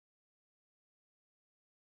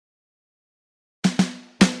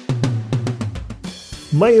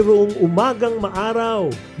Mayroong umagang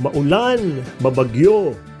maaraw, maulan,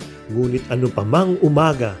 mabagyo. Ngunit ano pa mang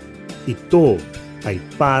umaga, ito ay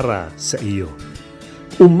para sa iyo.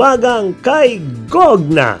 Umagang kay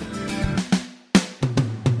Gogna!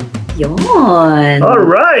 Yun. All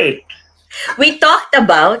right. We talked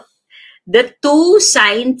about the two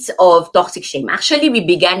signs of toxic shame. Actually, we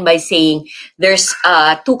began by saying there's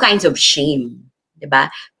two kinds of shame.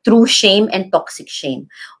 Diba? True shame and toxic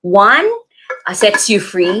shame. One sets you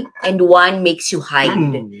free and one makes you hide.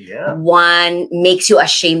 Yeah. One makes you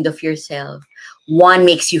ashamed of yourself. One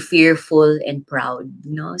makes you fearful and proud.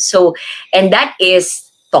 So, and that is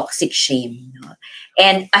toxic shame.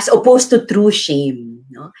 And as opposed to true shame,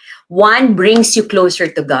 one brings you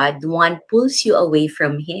closer to God, one pulls you away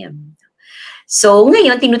from Him. So,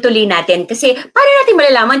 ngayon, tinutuloy natin kasi paano natin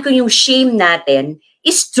malalaman kung yung shame natin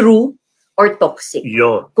is true or toxic?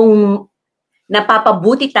 Yun. Kung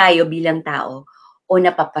napapabuti tayo bilang tao o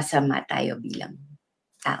napapasama tayo bilang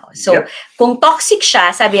tao. So, kung toxic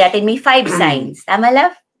siya, sabi natin may 5 signs. Tama,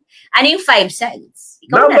 love? Ano yung 5 signs?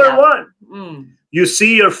 Ikaw Number na, love. 1, you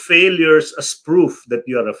see your failures as proof that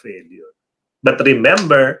you are a failure. But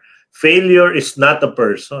remember, failure is not a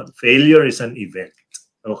person. Failure is an event.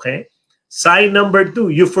 Okay? Sign number 2,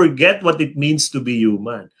 you forget what it means to be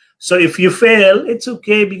human. So if you fail, it's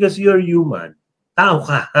okay because you're human. Tao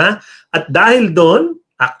ka, ha? At dahil doon,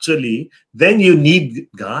 actually, then you need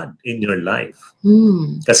God in your life.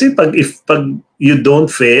 Kasi pag you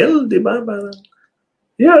don't fail, di ba?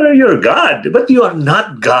 You're God, but you are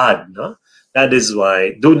not God, no? That is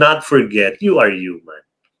why, do not forget, you are human.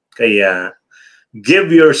 Kaya,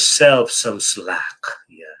 give yourself some slack.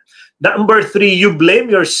 Yeah. Number 3, you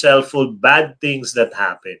blame yourself for bad things that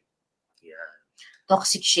happen. Yeah.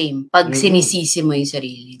 Toxic shame. Pag sinisisi mo yung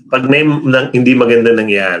sarili. Pag may hindi maganda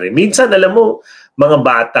nangyari. Minsan, alam mo, mga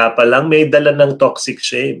bata pa lang, may dala ng toxic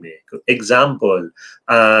shame. Eh. Example,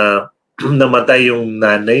 namatay yung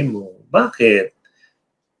nanay mo. Bakit?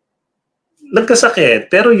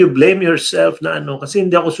 Nagkasakit, pero you blame yourself na kasi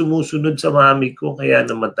hindi ako sumusunod sa mami ko, kaya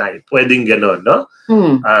namatay. Pwedeng gano'n, no?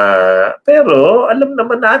 Pero, alam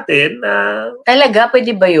naman natin na... Talaga?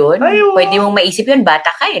 Pwede ba yun? Ayaw. Pwede mong maisip yun,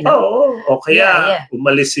 bata ka eh, no? Oo. O kaya, Yeah.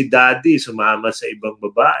 umalis si daddy, sumama sa ibang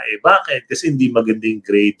babae. Bakit? Kasi hindi maganda yung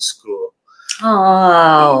grades ko.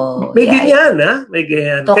 Oh. May ganyan, ha? May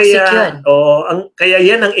ganyan. Toxic kaya, yun. Kaya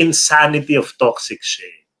yan ang insanity of toxic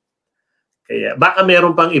shame. Kaya, baka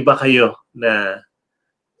meron pang iba kayo na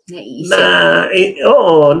naisip.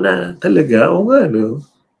 Na talaga, no?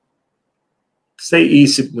 Sa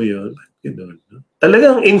isip mo yun. Ganun, no?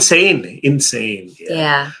 Talagang insane.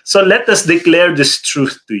 Yeah. So let us declare this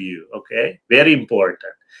truth to you, okay? Very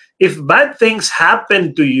important. If bad things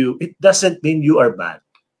happen to you, it doesn't mean you are bad.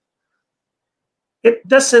 It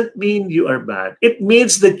doesn't mean you are bad. It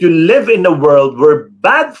means that you live in a world where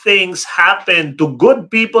bad things happen to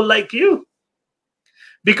good people like you.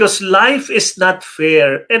 Because life is not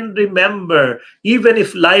fair. And remember, even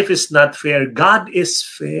if life is not fair, God is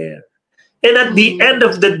fair. And at the end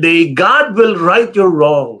of the day, God will right your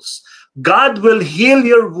wrongs. God will heal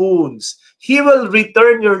your wounds. He will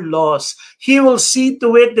return your loss. He will see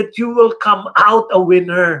to it that you will come out a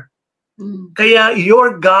winner. Kaya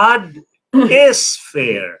your God is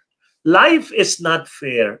fair. Life is not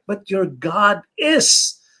fair, but your God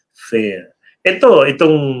is fair.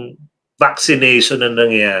 Itong vaccination na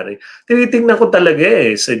nangyayari. Tinitingnan ko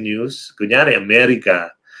talaga sa news. Kunyari,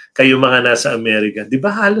 Amerika. Kayo mga nasa Amerika. Di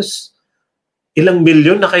ba halos ilang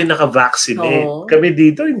milyon na kayo naka-vaccinate? Kami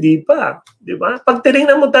dito, hindi pa. Di ba? Pag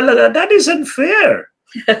tinignan mo talaga, that is unfair.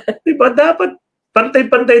 Di ba? Dapat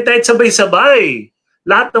pantay-pantay tayo sabay-sabay.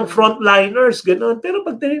 Lahat ng frontliners, gano'n. Pero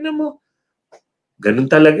pag tinignan mo, ganun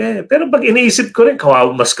talaga. Pero pag iniisip ko rin,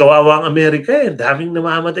 mas kawawa ang Amerika daming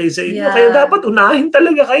namamatay sa inyo. Yeah. Kaya dapat unahin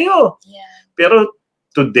talaga kayo. Yeah. Pero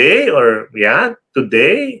today,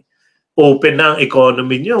 open na ang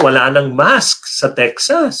economy nyo. Wala nang mask sa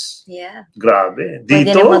Texas. Yeah. Grabe.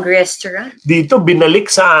 Pwede na mag-restaurant. Dito, binalik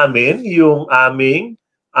sa amin yung aming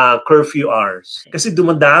curfew hours. Kasi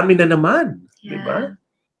dumadami na naman. Yeah. Diba?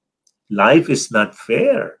 Life is not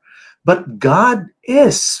fair. But God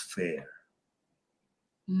is fair.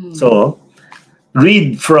 So,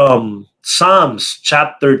 read from Psalms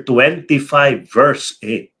chapter 25, verse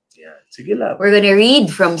 8. Yeah. Sige lang. We're gonna read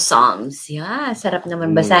from Psalms. Yeah, sarap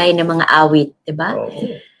naman basahin ng mga awit, diba?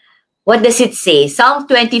 What does it say? Psalm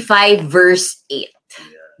 25, verse 8.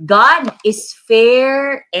 God is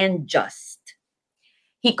fair and just.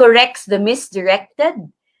 He corrects the misdirected,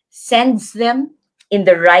 sends them in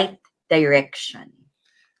the right direction.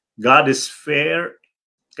 God is fair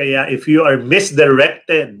Kaya if you are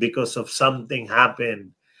misdirected because of something happened,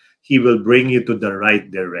 He will bring you to the right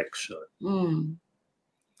direction.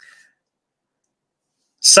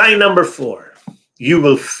 Sign number 4, you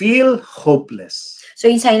will feel hopeless. So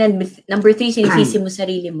yung sign number 3, sinisisi mo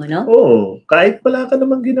sarili mo, no? Oh, kahit wala ka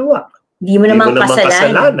namang ginawa. Hindi mo namang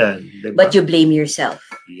kasalanan. Diba? But you blame yourself.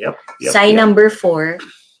 Yep. Sign number 4,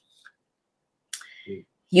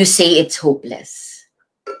 you say it's hopeless.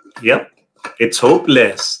 Yep. It's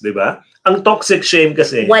hopeless, di ba? Ang toxic shame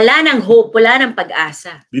kasi, wala nang hope, wala nang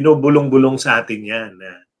pag-asa. Binubulong-bulong sa atin yan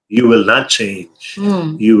na you will not change.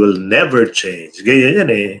 You will never change. Ganyan yan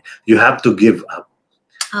eh. You have to give up.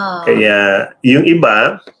 Kaya yung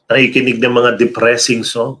iba, nakikinig ng mga depressing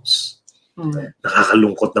songs.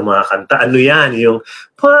 Nakakalungkot na mga kanta. Ano yan? Yung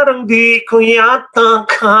parang di ko yata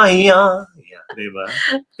kaya. Yan, diba?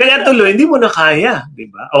 Kaya tuloy, hindi mo na kaya.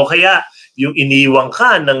 Diba? O kaya, yung iniwang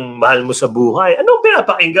ka ng mahal mo sa buhay. Anong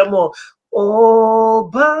pinapakinggan mo? All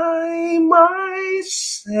by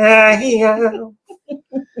myself.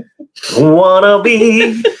 Wanna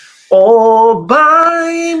be all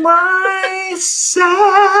by myself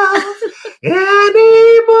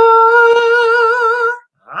anymore.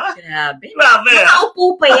 Grabe. Grabe.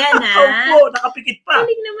 Nakaupo pa yan, ha? Nakaupo, nakapikit pa.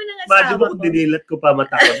 Galing naman ang Imagine asawa mo kung dinilat ko pa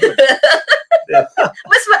mata ko.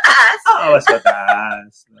 Mas mataas. Mas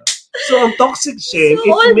mataas. So, ang toxic shame,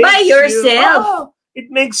 So, all by yourself. It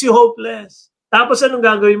makes you hopeless. Tapos anong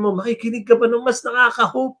gagawin mo? Makikinig ka pa ng mas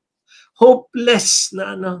nakaka-hope. Hopeless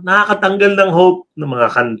na nakakatanggal ng hope ng mga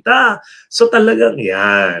kanta. So talagang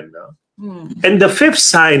yan. No? And the 5th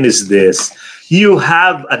sign is this. You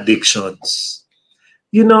have addictions.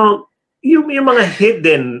 You know, yung mga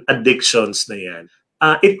hidden addictions na yan,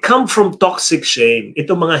 it come from toxic shame.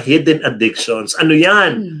 Ito mga hidden addictions. Ano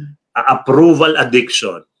yan? Approval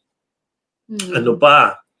addiction. Ano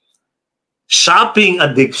pa? Shopping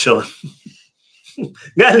addiction.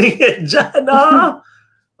 Galing yan dyan, no?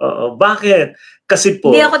 Oo, bakit? Kasi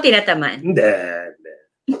po... Hindi ako tinatamaan. Hindi.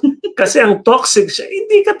 Kasi ang toxic siya,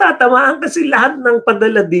 hindi ka tatamaan kasi lahat ng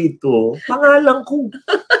padala dito, pangalan ko.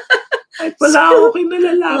 Kahit wala ako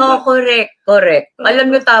kinalalaman. Oo, correct.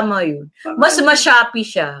 Alam mo, tama yun. Mas ma-Shopee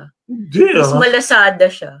siya. Hindi, Mas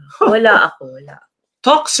malasada siya. Wala.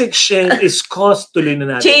 Toxic shame is caused, tuloy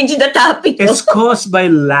na natin. Change the topic. It's caused by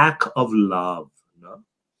lack of love. No?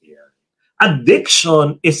 Yeah.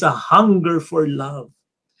 Addiction is a hunger for love.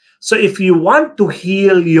 So if you want to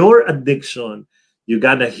heal your addiction, you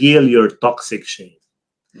gotta heal your toxic shame.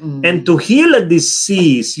 And to heal a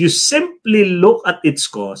disease, you simply look at its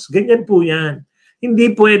cause. Ganyan po yan.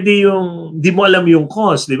 Hindi pwede di mo alam yung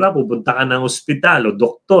cause, di ba? Pupunta ka ng ospital o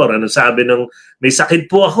doktor. Ano sabi may sakit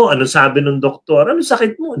po ako. Ano sabi ng doktor? Ano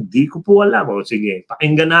sakit mo? Hindi ko po alam. O sige,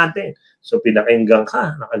 pakinggan natin. So pinakinggan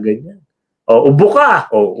ka, nakaganyan. O, ubo ka.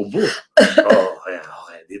 O, ubo. O, kaya,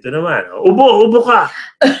 okay. Dito naman. O, ubo ka.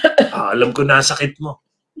 Alam ko na sakit mo.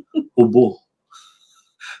 Ubo.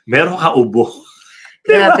 Meron ka ubo.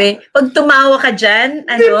 Grabe. Pag tumawa ka dyan,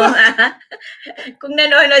 kung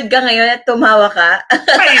nanonood ka ngayon at tumawa ka.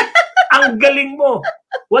 Ay, ang galing mo.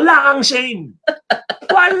 Wala kang shame.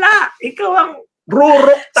 Wala. Ikaw ang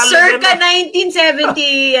rurok talaga. Circa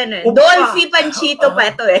 1970, Dolphy Panchito pa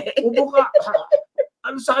ito eh. Ubo ka.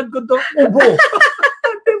 Ano sakit ko to? Ubo.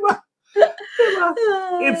 Diba?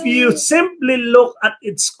 If you simply look at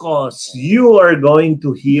its cause, you are going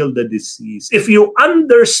to heal the disease. If you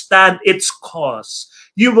understand its cause,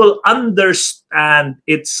 you will understand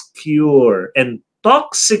its cure. And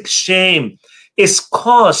toxic shame is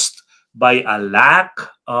caused by a lack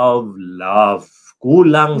of love.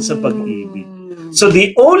 Kulang sa pag-ibig. So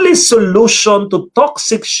the only solution to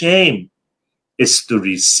toxic shame is to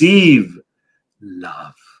receive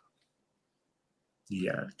love.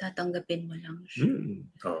 Yeah. Tatanggapin mo lang siya.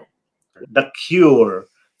 The cure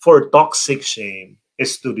for toxic shame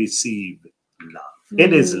is to receive love.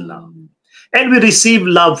 It is love. And we receive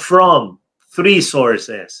love from 3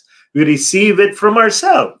 sources. We receive it from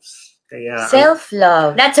ourselves. Kaya,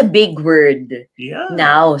 Self-love. That's a big word. Yeah.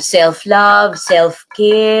 Now, self-love,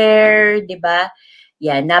 self-care, di ba?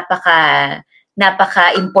 Yan,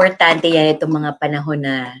 napaka-importante yan itong mga panahon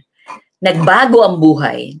na nagbago ang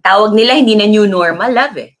buhay. Tawag nila hindi na new normal,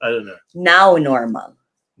 love eh. Ano na? Now normal.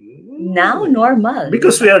 Now normal.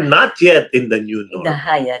 Because we are not yet in the new normal.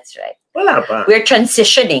 That's right. Wala pa. We're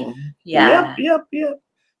transitioning. Yeah. Yep.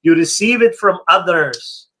 You receive it from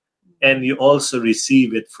others and you also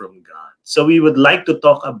receive it from God. So we would like to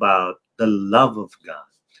talk about the love of God.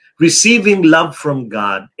 Receiving love from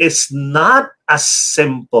God is not as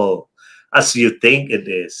simple as you think it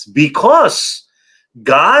is because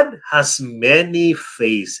God has many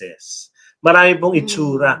faces. Marami pong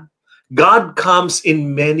itsura. God comes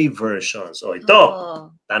in many versions. O ito,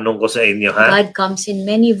 tanong ko sa inyo, ha? God comes in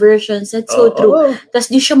many versions. That's so Oo. true.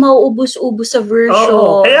 Tapos di siya mauubos-ubos sa version.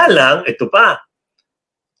 Oo. Kaya lang, ito pa.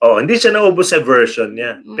 Hindi siya naubos sa version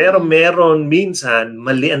niya. Pero meron minsan,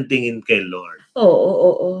 mali ang tingin kay Lord.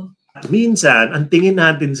 Oo. Minsan, ang tingin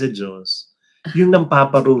natin sa Diyos, yung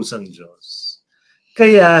nampaparusang Diyos.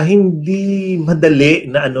 Kaya hindi madali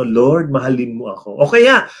na Lord, mahalin mo ako. O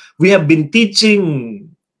kaya, we have been teaching,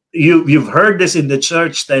 you've heard this in the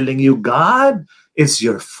church telling you, God is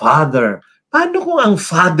your Father. Paano kung ang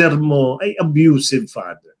Father mo ay abusive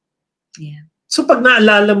Father? Yeah. So pag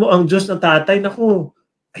naalala mo ang Diyos na tatay, naku,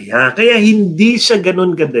 kaya hindi siya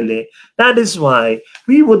ganun kadali. That is why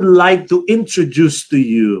we would like to introduce to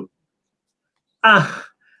you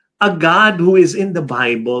a God who is in the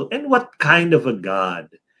Bible. And what kind of a God?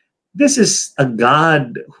 This is a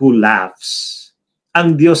God who laughs.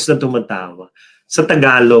 Ang Diyos na tumatawa. Sa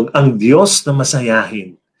Tagalog, ang Diyos na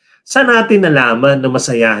masayahin. Saan natin nalaman na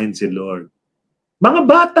masayahin si Lord? Mga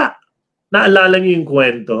bata. Naalala niyo yung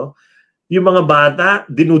kwento? Yung mga bata,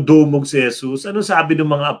 dinudumog si Jesus. Ano sabi ng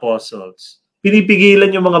mga apostles? Pinipigilan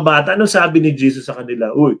yung mga bata. Ano sabi ni Jesus sa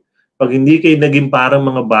kanila? Uy, pag hindi kayo naging parang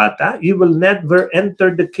mga bata, you will never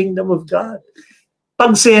enter the kingdom of God.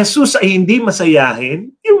 Pag si Jesus ay hindi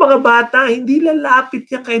masayahin, yung mga bata hindi lalapit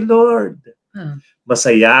yan kay Lord.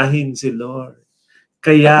 Masayahin si Lord.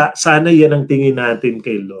 Kaya sana yan ang tingin natin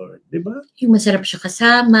kay Lord. Di ba? Yung masarap siya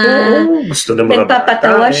kasama. Oo, gusto ng mga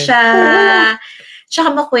Nagpapatawa bata. siya. Tsaka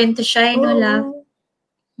makwento siya, love.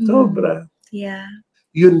 Sobra. Yeah.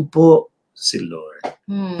 Yun po si Lord.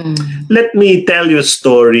 Let me tell you a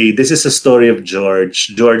story. This is a story of George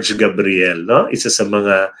Gabriel, no? Isa sa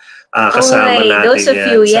mga kasama natin those of yan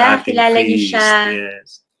you, sa ating kilala niyo feast. siya. Yes.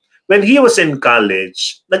 When he was in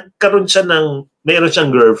college, meron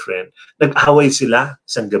siyang girlfriend. Nag-away sila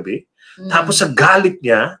isang gabi. Tapos sa galit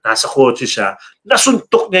niya, nasa kotse siya,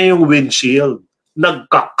 nasuntok niya yung windshield.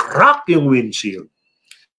 Nagka-crack yung windshield.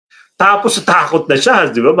 Tapos takot na siya,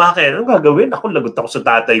 di ba? Bakit? Anong gagawin? Lagot ako sa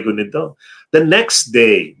tatay ko nito. The next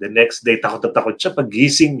day, takot na takot siya.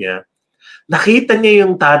 Paggising niya, nakita niya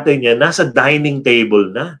yung tatay niya nasa dining table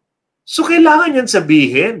na. So, kailangan niyan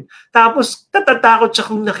sabihin. Tapos, natatakot siya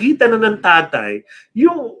kung nakita na ng tatay.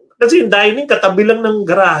 Kasi yung dining, katabi lang ng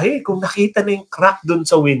garahe. Kung nakita na yung crack doon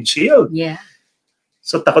sa windshield. Yeah.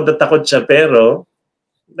 So, takot na takot siya. Pero,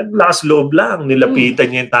 naglakas loob lang. Nilapitan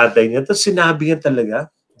niya yung tatay niya. Tapos, sinabi niya talaga,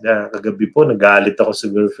 na kagabi po, nagalit ako sa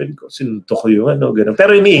girlfriend ko. Sinuntok ko yung gano'n.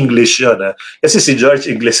 Pero ini-English yun, ha? Kasi si George,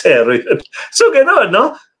 Inglesero yun. So, gano'n,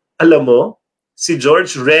 no? Alam mo, si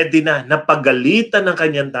George ready na napagalitan ng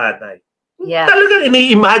kanyang tatay. Yeah. Talagang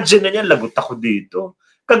ini-imagine na niya, lagot ako dito.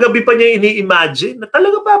 Kagabi pa niya ini-imagine na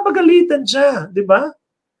talaga papagalitan siya. Di ba?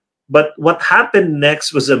 But what happened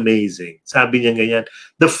next was amazing. Sabi niya ganyan,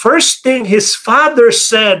 the first thing his father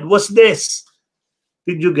said was this,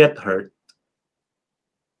 did you get hurt?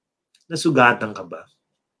 Nasugatan ka ba?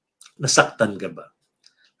 Nasaktan ka ba?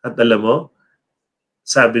 At alam mo,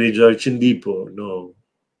 sabi ni George, hindi po, no.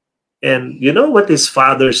 And you know what his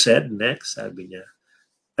father said next? Sabi niya,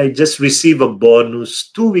 I just received a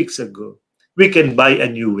bonus 2 weeks ago. We can buy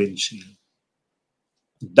a new windshield.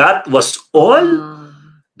 That was all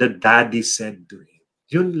the daddy said to him.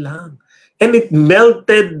 Yun lang. And it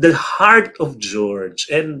melted the heart of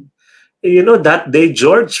George. And you know, that day,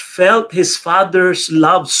 George felt his father's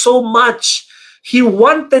love so much. He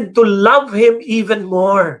wanted to love him even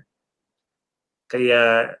more.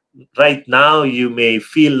 Kaya, right now, you may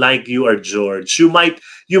feel like you are George. You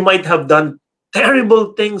might have done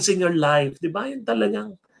terrible things in your life. Di ba? Yun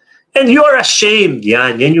talagang. And you're ashamed.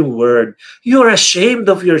 Yan yung word. You're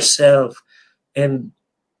ashamed of yourself. And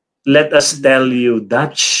let us tell you,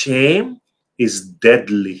 that shame is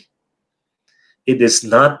deadly. It is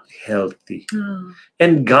not healthy.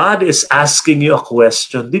 And God is asking you a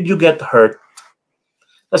question. Did you get hurt?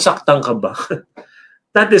 Nasaktan ka ba?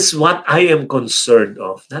 That is what I am concerned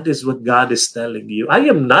of. That is what God is telling you. I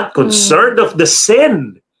am not concerned of the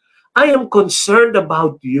sin. I am concerned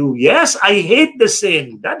about you. Yes, I hate the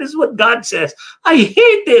sin. That is what God says. I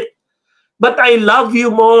hate it. But I love you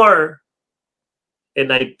more.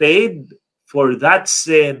 And I paid for that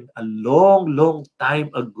sin a long, long time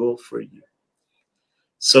ago for you.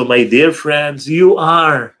 So, my dear friends, you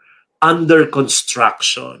are under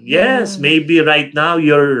construction. Yes, maybe right now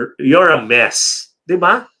you're a mess.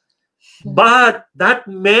 Diba? But that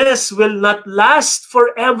mess will not last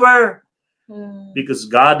forever. Because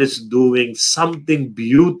God is doing something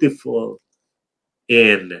beautiful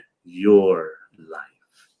in your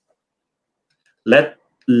life. Let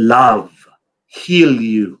love heal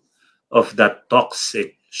you of that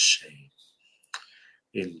toxic shame.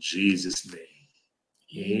 In Jesus' name,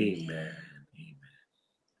 amen. Amen.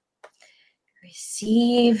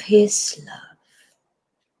 Receive His love.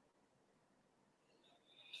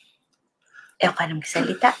 Ayaw ka nang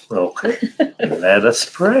salita. Okay, let us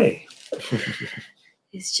pray.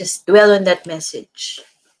 Let's just dwell on that message.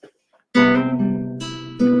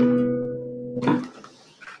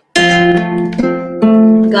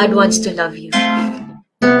 God wants to love you.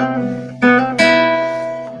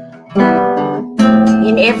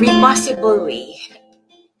 In every possible way.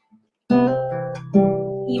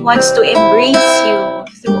 He wants to embrace you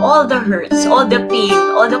through all the hurts, all the pain,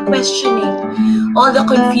 all the questioning, all the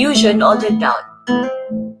confusion, all the doubt.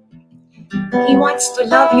 He wants to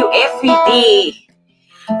love you every day.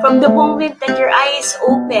 From the moment that your eyes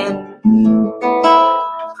open,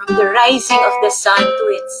 from the rising of the sun to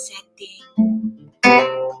its setting,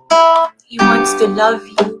 He wants to love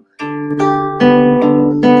you.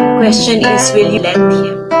 The question is, will you let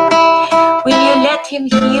Him? Will you let Him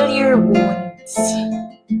heal your wounds?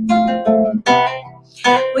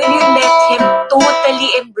 Will you let Him totally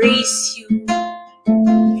embrace you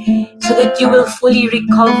so that you will fully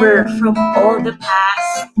recover from all the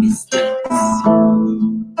past mistakes?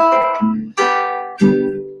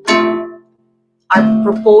 Our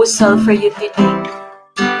proposal for you today,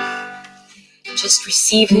 just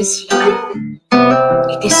receive His love.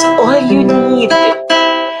 It is all you need.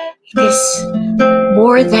 It is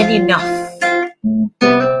more than enough.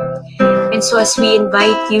 And so as we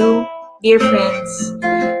invite you, dear friends,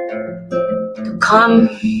 to come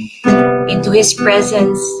into His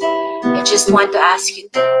presence, I just want to ask you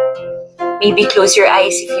to maybe close your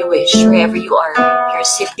eyes if you wish, wherever you are. If you're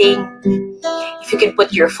sitting, if you can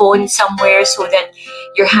put your phone somewhere so that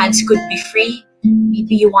your hands could be free.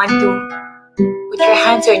 Maybe you want to put your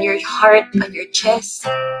hands on your heart, on your chest.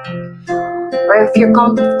 Or if you're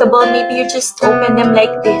comfortable, maybe you just open them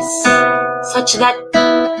like this, such that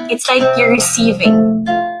it's like you're receiving.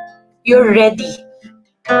 You're ready.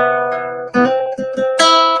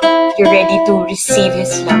 You're ready to receive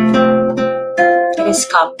His love. Let us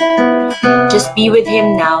come. Just be with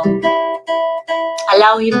Him now.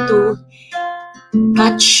 Allow Him to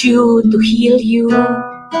touch you, to heal you,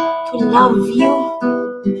 to love you.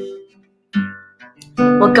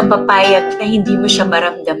 Huwag kang papayag na hindi mo siya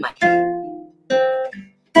maramdaman.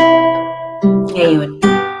 Ngayon,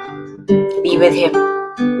 be with Him.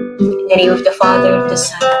 In the name of the Father, of the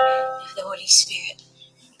Son, and of the Holy Spirit.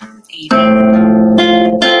 Amen.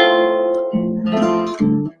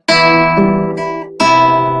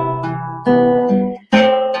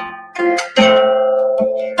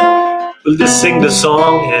 We'll just sing the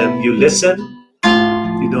song and you listen.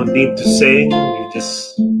 You don't need to sing. You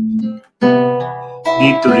just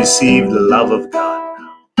need to receive the love of God.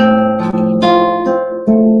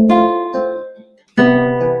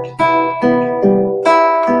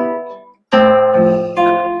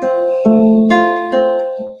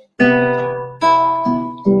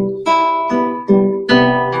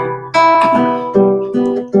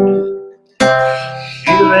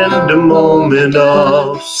 The moment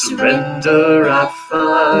of surrender I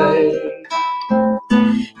find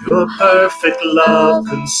your perfect love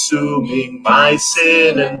consuming my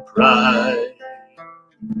sin and pride.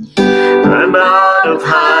 I'm out of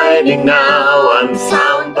hiding now, I'm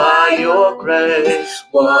found by your grace.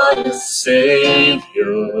 What a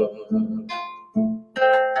Savior.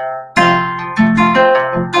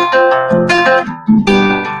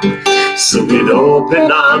 So with open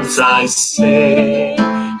arms I say,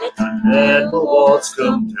 let the walls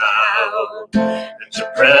come down, let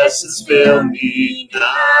your presence fill me now.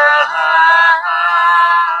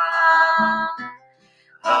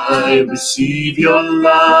 I receive your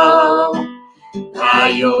love, by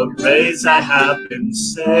your grace I have been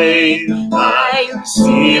saved. I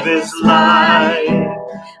receive His life,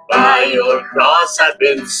 by your cross I've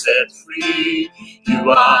been set free.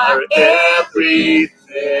 You are everything,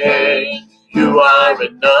 you are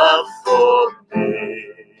enough for me.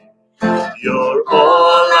 You're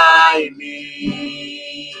all I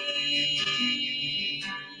need.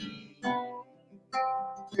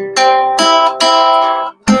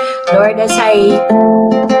 Lord, as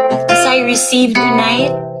I receive tonight,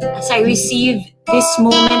 as I receive this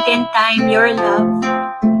moment in time, your love,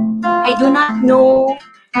 I do not know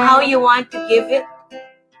how you want to give it,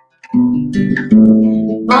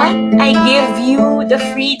 but I give you the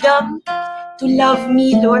freedom to love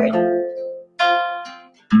me, Lord,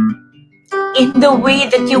 in the way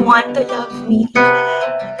that you want to love me.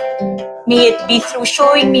 May it be through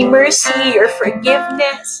showing me mercy, your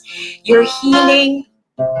forgiveness, your healing.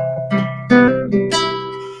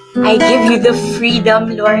 I give you the freedom,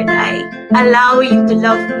 Lord. I allow you to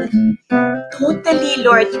love me totally,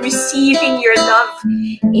 Lord, receiving your love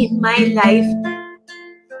in my life.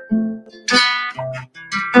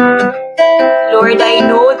 Lord, I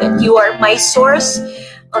know that you are my source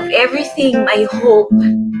of everything, my hope,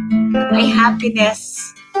 my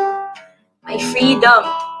happiness, my freedom,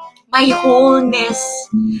 my wholeness,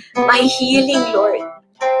 my healing, Lord.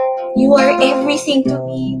 You are everything to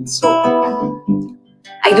me. So,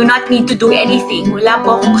 I do not need to do anything. Wala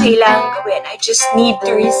po akong kailangang gawin. I just need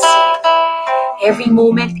to receive every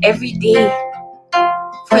moment, every day,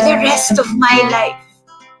 for the rest of my life.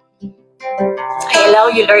 I allow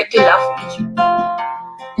you, Lord, to love me.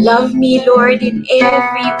 Love me, Lord, in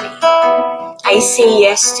every way. I say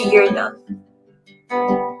yes to your love.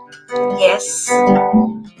 Yes,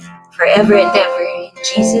 forever and ever. In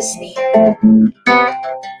Jesus' name,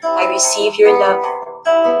 I receive your love.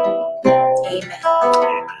 Amen.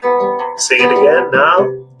 Sing it again now.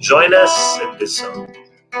 Join us in this song.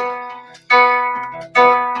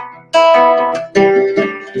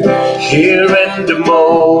 Here in the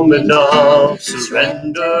moment of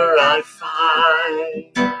surrender, I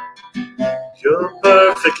find your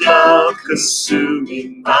perfect love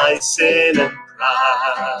consuming my sin and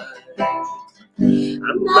pride.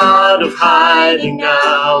 I'm out of hiding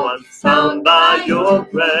now, I'm found by your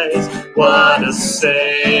grace. What a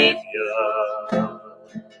Savior.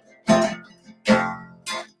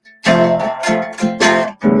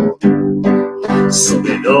 So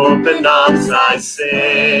with open arms I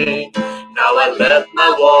sing, now I let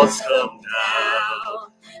my walls come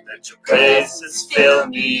down. Let your praises fill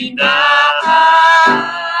me now.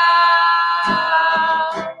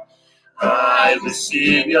 I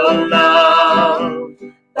receive your love.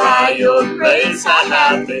 By your grace I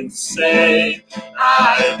have been saved.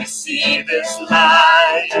 I receive this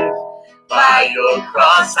life. By your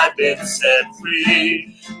cross I've been set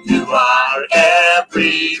free. You are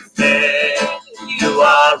everything. You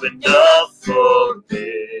are enough for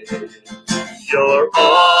me. You're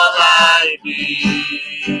all I need.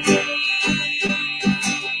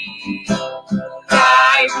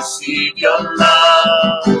 I receive your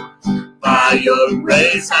love. By your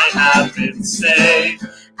grace I have been saved.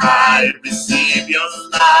 I receive your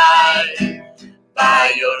life.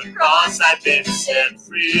 By your cross I've been set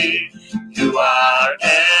free. You are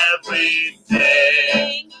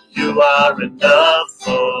everything. You are enough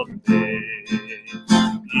for me.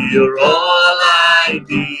 You're all I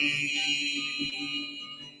need.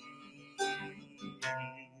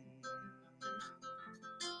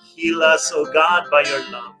 Heal us, O God, by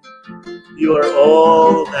your love. You are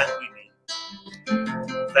all that we need.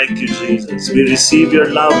 Thank you, Jesus. We receive your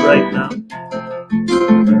love right now.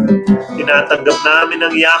 Tinatanggap namin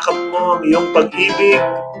ang yakap mo, ang iyong pag-ibig.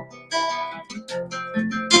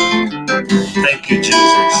 Thank you,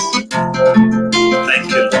 Jesus. Thank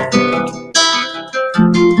you, Lord.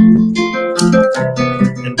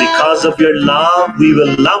 And because of your love, we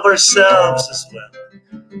will love ourselves as well.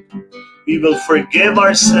 We will forgive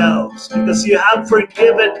ourselves because you have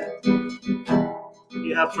forgiven.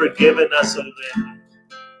 You have forgiven us already.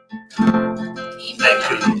 Thank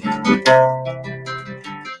you, Lord.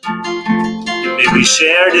 And may we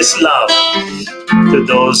share this love to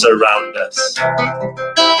those around us.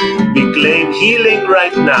 We claim healing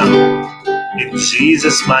right now in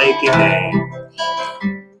Jesus' mighty name.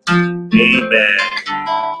 Amen.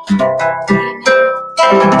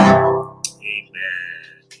 Amen.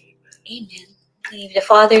 Amen. In the name of the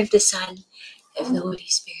Father, of the Son, and of the Holy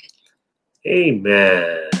Spirit.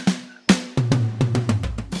 Amen.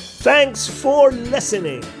 Thanks for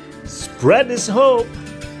listening. Spread His hope.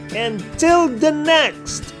 And till the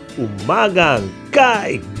next Umagang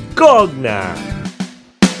Kay Gogna.